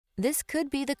This could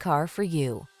be the car for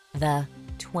you. The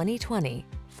 2020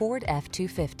 Ford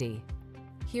F-250.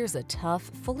 Here's a tough,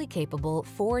 fully capable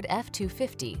Ford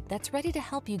F-250 that's ready to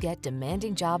help you get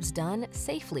demanding jobs done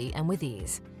safely and with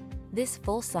ease. This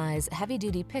full-size,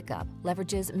 heavy-duty pickup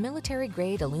leverages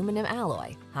military-grade aluminum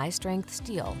alloy, high-strength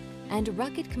steel, and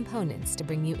rugged components to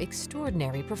bring you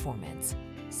extraordinary performance.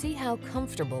 See how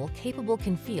comfortable, capable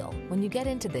can feel when you get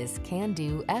into this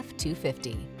can-do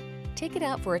F-250. Take it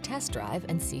out for a test drive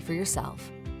and see for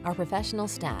yourself. Our professional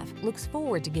staff looks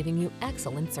forward to giving you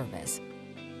excellent service.